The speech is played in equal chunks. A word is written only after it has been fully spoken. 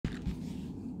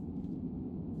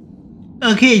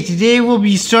Okay, today we'll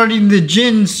be starting the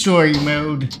Jin story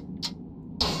mode.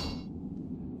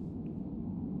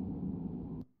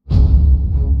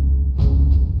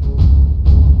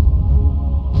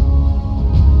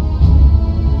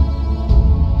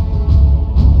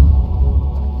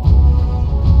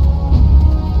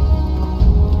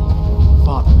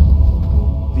 Father,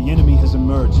 the enemy has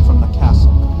emerged from the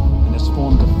castle and has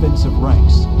formed defensive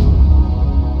ranks.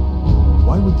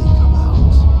 Why would they come out?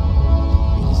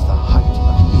 It is the height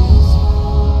of ease.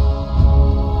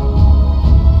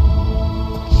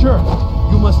 Sure,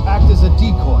 you must act as a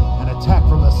decoy and attack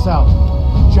from the south.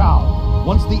 Zhao,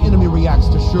 once the enemy reacts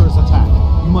to Shi's attack,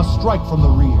 you must strike from the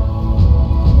rear.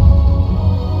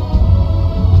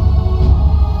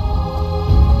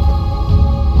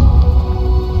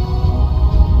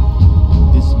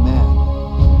 This man,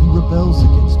 he rebels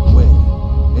against Wei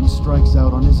and strikes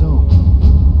out on his own.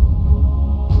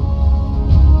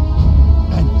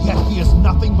 And yet he is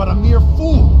nothing but a mere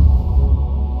fool.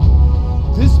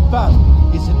 This battle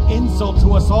is an insult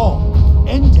to us all.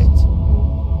 End it.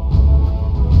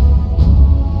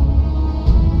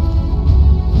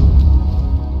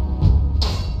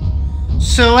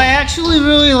 So I actually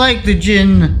really like the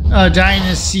Jin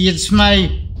Dynasty. It's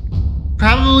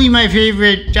probably my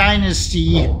favorite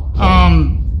dynasty.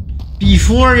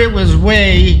 Before it was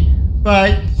Wei,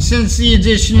 but since the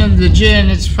addition of the Jin,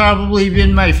 it's probably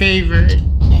been my favorite.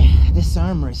 This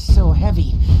armor is so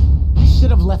heavy. I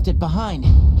should have left it behind.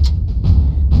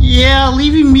 Yeah,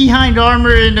 leaving behind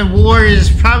armor in a war is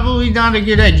probably not a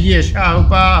good idea,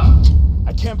 Xiaoba.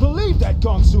 I can't believe that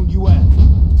Gongsun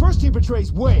Yuan. First he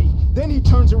betrays Wei, then he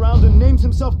turns around and names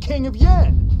himself King of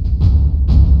Yan.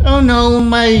 Oh no,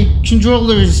 my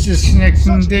controller is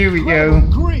disconnecting. There we go.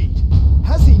 Greed.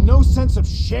 Has he no sense of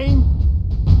shame?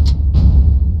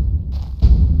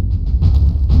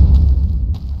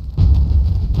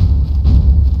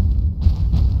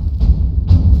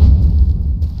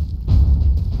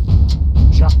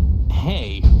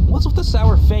 Hey, what's with the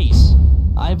sour face?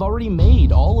 I've already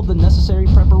made all of the necessary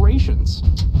preparations.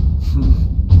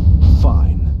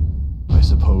 Fine. I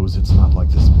suppose it's not like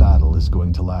this battle is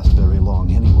going to last very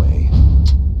long anyway.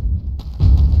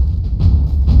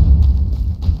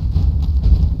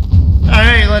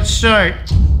 Alright, let's start.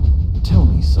 Tell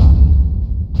me, son,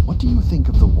 what do you think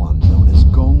of the one known as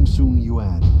Gongsun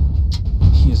Yuan?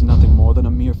 He is nothing more than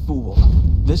a mere fool.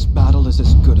 This battle is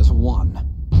as good as won.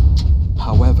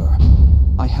 However,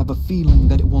 I have a feeling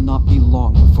that it will not be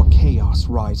long before chaos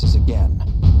rises again.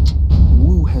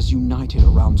 Wu has united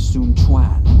around Sun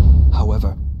Quan.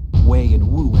 However, Wei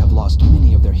and Wu have lost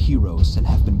many of their heroes and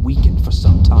have been weakened for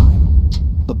some time.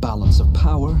 The balance of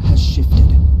power has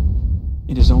shifted.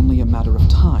 It is only a matter of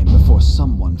time before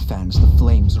someone fans the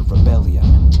flames of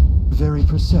rebellion. Very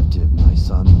perceptive, my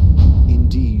son.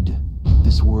 Indeed,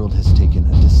 this world has taken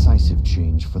a decisive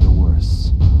change for the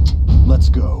worse. Let's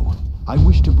go. I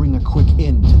wish to bring a quick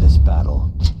end to this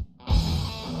battle.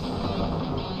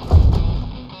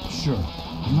 Sure,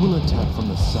 you will attack from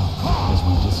the south, as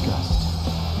we discussed.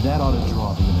 That ought to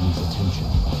draw the enemy's attention.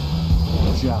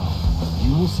 Zhao,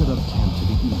 you will set up camp to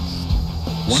the east.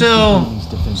 So,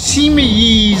 Sima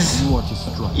Yi's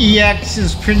EX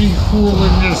is pretty cool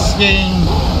in this game.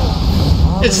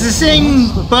 It's the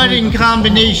same button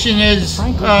combination as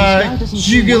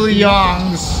Zhuge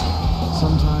Liang's.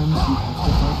 Sometimes you have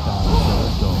to fight battles that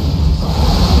are dull.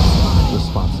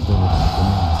 Responsibility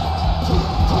demands it.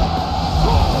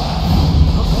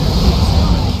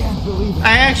 I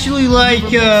actually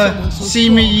like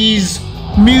Sima Yi's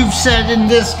moveset in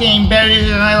this game better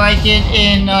than I like it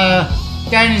in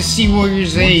Dynasty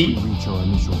Warriors 8. Once we reach our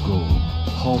initial goal,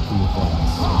 halt the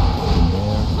advance. From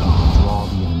there, we can draw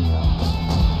the enemy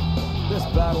out. This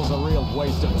battle's a real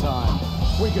waste of time.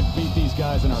 We could beat these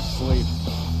guys in our sleep.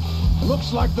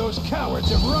 Looks like those cowards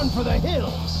have run for the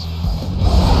hills.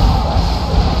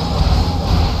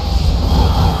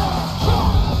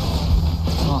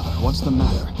 Father, what's the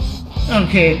matter?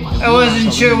 Okay, I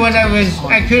wasn't sure what I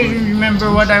couldn't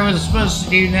remember what I was supposed to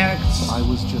do next. I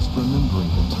was just remembering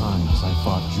the times I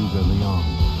fought Zhuge Liang.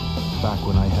 Back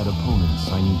when I had opponents,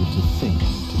 I needed to think to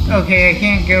beat. Okay, I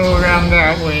can't go around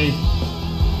that way.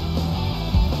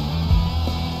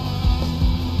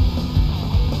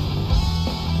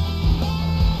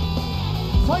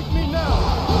 Fight me now,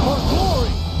 for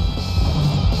glory!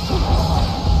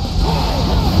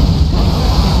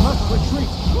 We must retreat.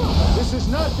 This is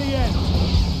not the end.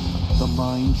 The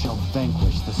mind shall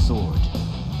vanquish the sword.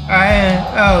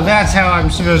 Oh, that's how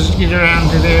I'm supposed to get around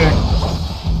to there.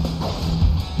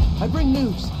 I bring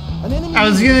news. An enemy. I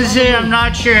was gonna say I'm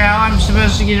not sure how I'm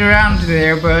supposed to get around to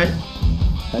there, but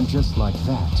And just like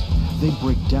that, they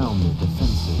break down their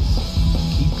defenses.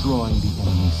 Keep drawing the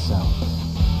enemy south.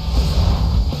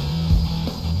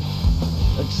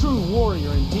 A true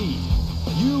warrior indeed.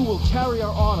 You will carry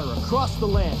our honor across the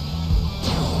land.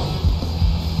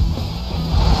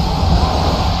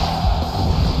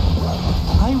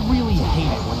 I really hate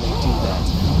it when they do that.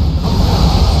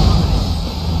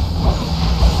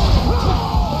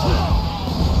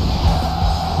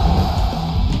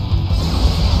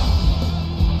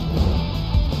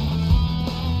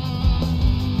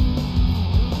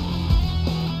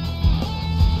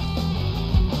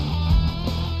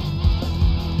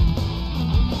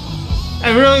 I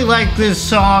really like this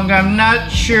song. I'm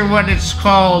not sure what it's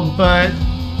called, but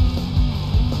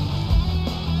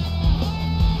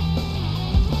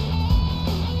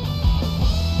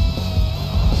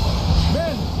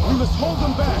Men, we must hold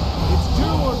them back. It's do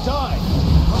or die.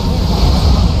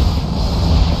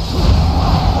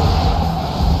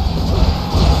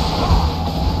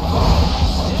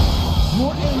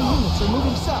 More enemy units are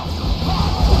moving south.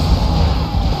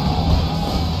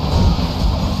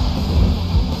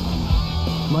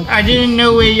 I didn't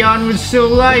know Yuan was still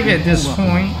alive at this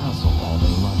point. Castle all they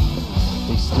like.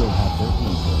 They still have their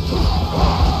ego.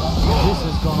 This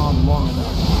has gone on long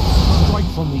enough. Strike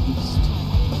from the east.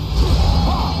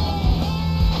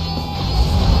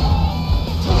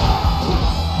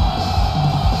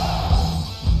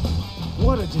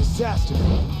 What a disaster.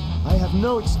 I have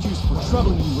no excuse for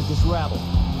troubling you with this rabble.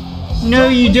 No,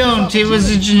 you don't. It was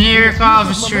a generic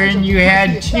officer and you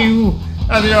had 2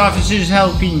 other officers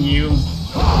helping you.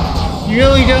 You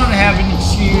really don't have an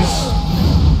excuse.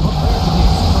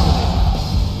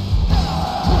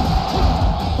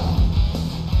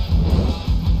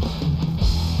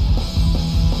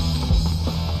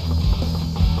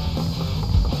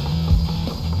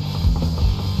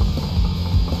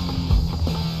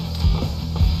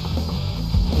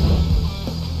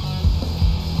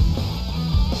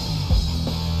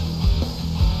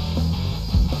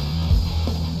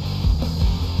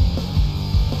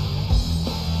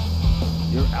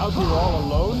 Out here all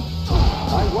alone?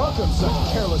 I welcome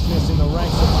such carelessness in the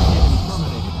ranks of my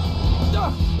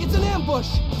enemies. It's an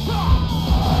ambush!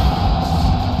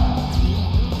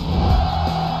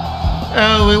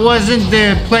 Oh, it wasn't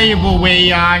the playable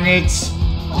Yuan, it's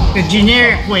the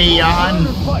generic Yuan.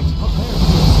 Fight!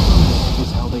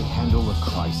 Is how they handle a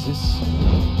crisis?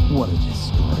 What a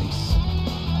disgrace.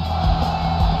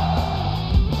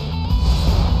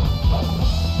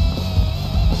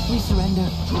 We surrender.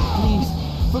 Please,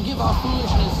 forgive our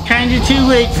foolishness. Kinda too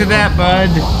late for that, bud.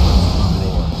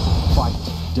 War, fight,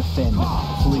 defend,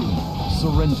 flee,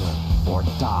 surrender, or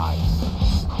die.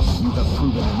 You have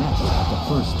proven inept at the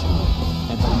first 2,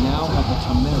 and have now had the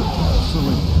temerity to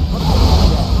surrender.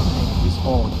 Death is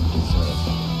all you deserve.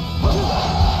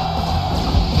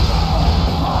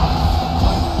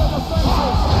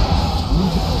 Time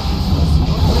to help this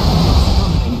message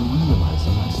and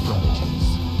realizing our strategies.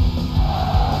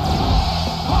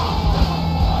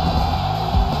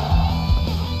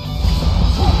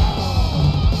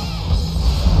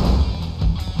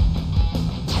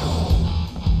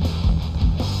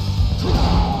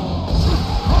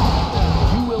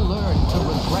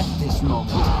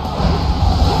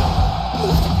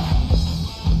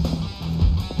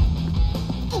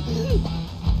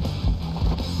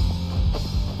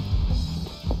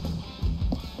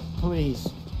 Please,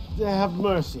 have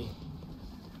mercy.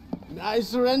 I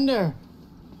surrender.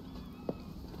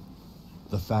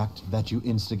 The fact that you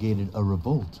instigated a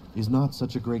revolt is not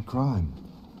such a great crime.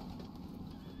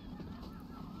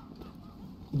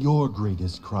 Your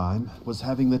greatest crime was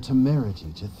having the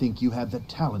temerity to think you had the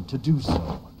talent to do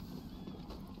so.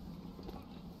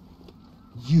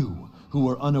 You, who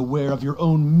are unaware of your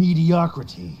own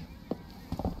mediocrity.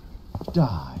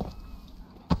 Die.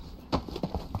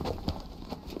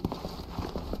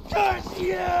 Curse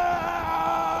you!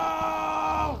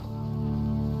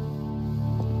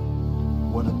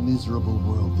 What a miserable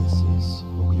world this is,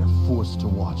 where we are forced to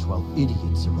watch while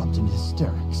idiots erupt in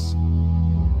hysterics.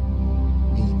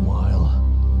 Meanwhile,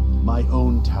 my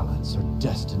own talents are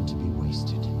destined to be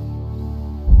wasted.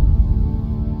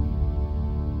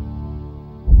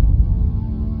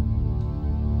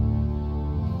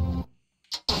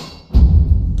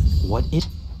 What it?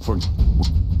 For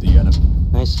the enemy.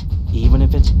 Nice. Even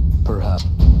if it's... Perhaps.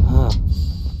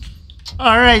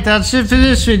 Alright, that's it for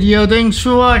this video. Thanks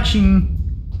for watching.